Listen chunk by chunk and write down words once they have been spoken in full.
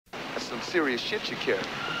some serious shit you carry.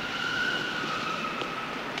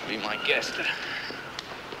 Be my guest.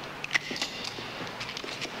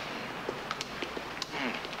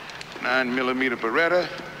 9mm Beretta,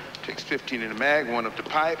 takes 15 in the mag, 1 up the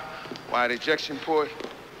pipe, wide ejection port,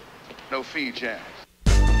 no feed jams.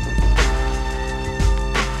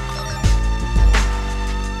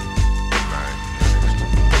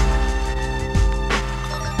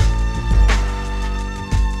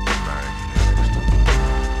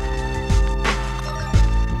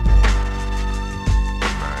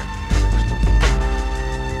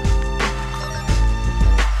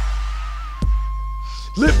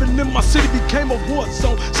 Living in my city became a war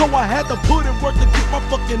zone, so I had to put in work to get my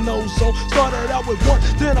fucking nose on. Started out with 1,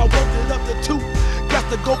 then I worked it up to 2. Got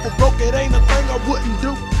to go for broke, it ain't a thing I wouldn't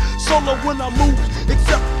do. Solo when I move,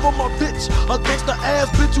 except for my bitch, a gangsta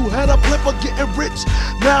ass bitch who had a plan for getting rich.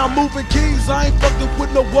 Now I'm moving keys, I ain't fucking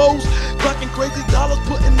with no woes. Clocking crazy dollars,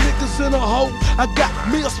 putting niggas in a hole. I got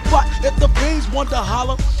me a spot if the fiends want to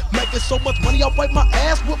holler. Making so much money, I wipe my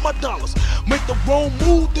ass with my dollars. Make the wrong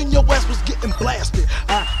move, then your ass was getting blasted.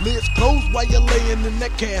 Eyelids closed while you're laying in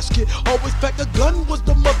that casket. Always pack a gun was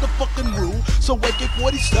the motherfucking rule. So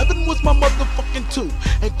AK-47 was my motherfucking 2.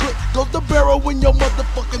 And click goes the barrel in your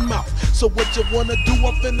motherfucking mouth. So what you wanna do,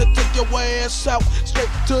 I'm finna take your ass out straight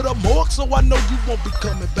to the morgue, so I know you won't be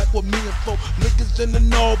coming back with me and 4 niggas in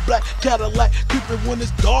an all black Cadillac, creeping when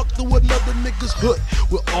it's dark through another nigga's hood.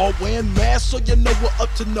 We're all wearing masks, so you know we're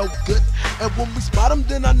up to no good. And when we spot them,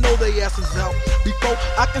 then I know they asses out before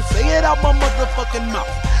I can say it out my motherfucking mouth.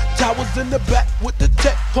 Towers in the back with the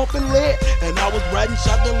tech pumping lead, and I was riding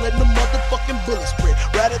shotgun letting the motherfucking bullets spread.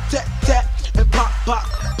 Rat-a-tat-tat and pop, pop,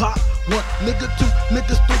 pop. 1 nigga, 2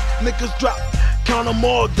 niggas, 3 niggas drop. Count them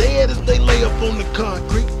all dead as they lay up on the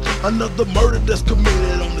concrete. Another murder that's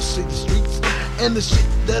committed on the city streets. And the shit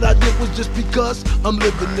that I did was just because I'm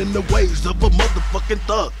living in the ways of a motherfucking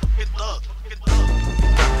thug.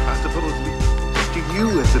 I suppose we register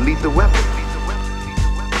you as a lethal weapon.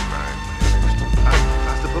 I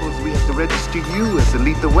suppose we have to register you as a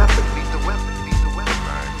lethal weapon.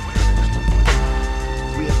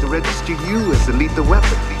 We have to register you as a lethal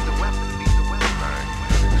weapon.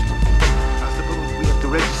 I suppose we have to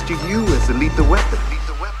register you as a lethal weapon.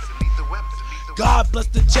 God bless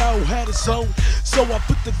the child who had his own. So I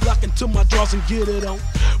put the Glock into my drawers and get it on.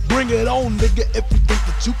 Bring it on, nigga, if you think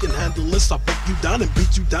that you can handle this. I fuck you down and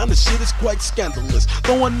beat you down, the shit is quite scandalous.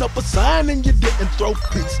 Throwing up a sign and you didn't throw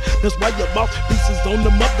peace. That's why your mouthpiece is on the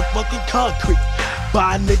motherfucking concrete.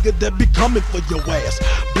 By a nigga that be coming for your ass.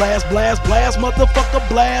 Blast, blast, blast, motherfucker,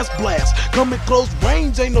 blast, blast. Coming close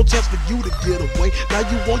range, ain't no chance for you to get away. Now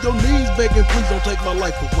you on your knees begging, please don't take my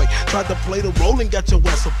life away. Tried to play the role and got your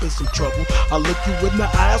ass up in some trouble. I look you in the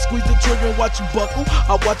eye, squeeze the trigger and watch you buckle.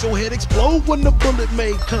 I watch your head explode when the bullet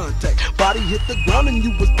made contact. Body hit the ground and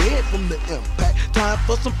you was dead from the impact. Time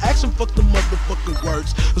for some action, fuck the motherfucking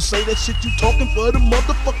words. Say that shit you talking for the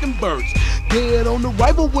motherfucking birds. Dead on the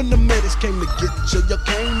rifle when the medics came to get you. You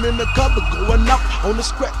came in the cover, going out on the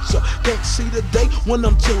stretcher. Can't see the day when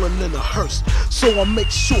I'm chillin' in a hearse. So I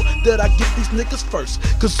make sure that I get these niggas first.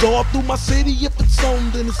 Cause all through my city, if it's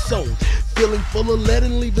on, then it's on. Feeling full of lead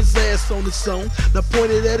and leave his ass on his own. Now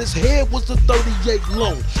pointed at his head was a 38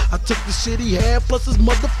 long. I took the shit he had, plus his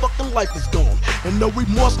motherfucking life is gone. And no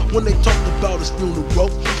remorse when they talked about his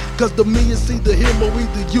funeral. Cause to me it's either him or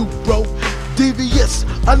either you, bro. Devious,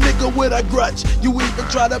 a nigga with a grudge. You even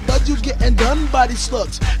try to budge, you getting done by these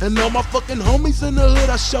slugs. And all my fucking homies in the hood,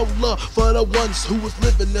 I show love for the ones who was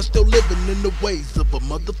living and still living in the ways of a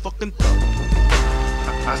motherfucking thug.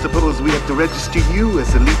 I suppose we have to register you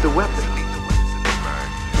as a lethal weapon. I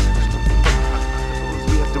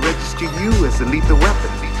suppose we have to register you as a lethal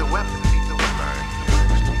weapon.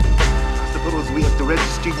 I suppose we have to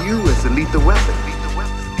register you as a lethal weapon.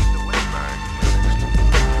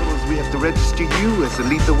 We have to register you as a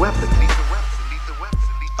lethal weapon.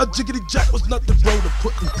 A jiggity jack was nothing bro to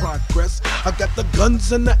put in progress. I got the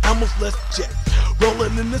guns and the ammo, let's jet.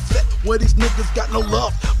 Rolling in the set where these niggas got no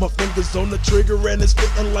love. My fingers on the trigger and it's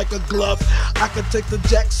fitting like a glove. I can take the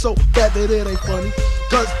jack so bad that it ain't funny.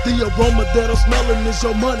 Cause the aroma that I'm smelling is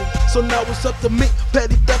your money. So now it's up to me,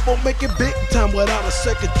 petty theft won't make it big time without a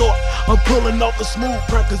second thought. I'm pulling off a smooth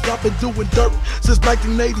crack cause I've been doing dirt since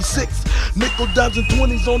 1986. Nickel dimes and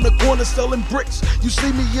 20s on the corner selling bricks. You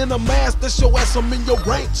see me in a mask, that's your ass, I'm in your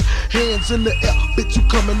range. Hands in the air, bitch, you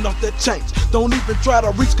coming off that change. Don't even try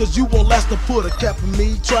to reach cause you won't last to put a cap that for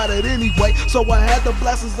me, tried it anyway. So I had to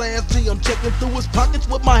blast his ass G. I'm checking through his pockets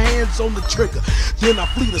with my hands on the trigger. Then I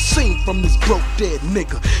flee the scene from this broke dead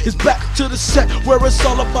nigga. It's back to the set where it's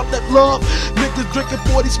all about that love. Niggas drinking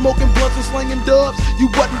 40, smoking blunts and slinging dubs. You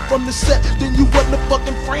wasn't from the set, then you wasn't a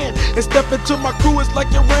fucking friend. And step into my crew, it's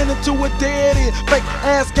like you ran into a dead end. Fake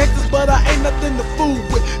ass gangsters, but I ain't nothing to fool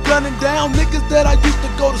with. Gunning down niggas that I used to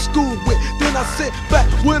go to school with. Then I sit back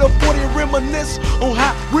with a 40 and reminisce on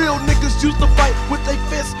how real niggas used to fight with their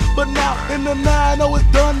fists. But now in the 9-0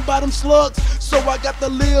 it's done by them slugs. So I got to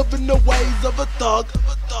live in the ways of a thug.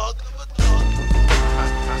 I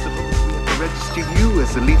suppose we have to register you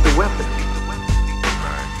as a lethal weapon.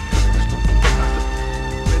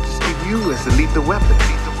 Register you as a lethal weapon.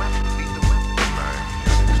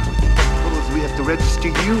 Suppose we have to register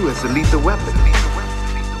you as a lethal weapon.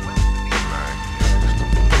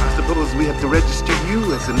 I suppose we have to register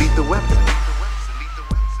you as a lethal weapon.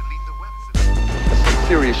 That's some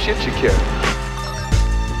serious shit you carry.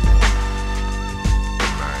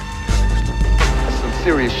 That's some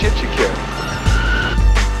serious shit you carry.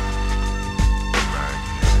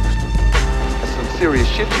 That's some serious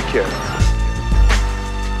shit you carry.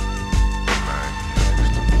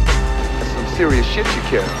 That's some serious shit you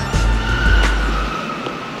carry.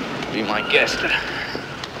 Be my guest.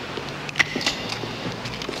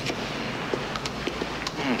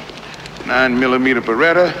 9mm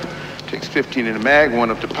Beretta, takes 15 in the mag, one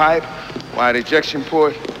up the pipe, wide ejection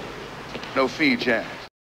port, no feed jam.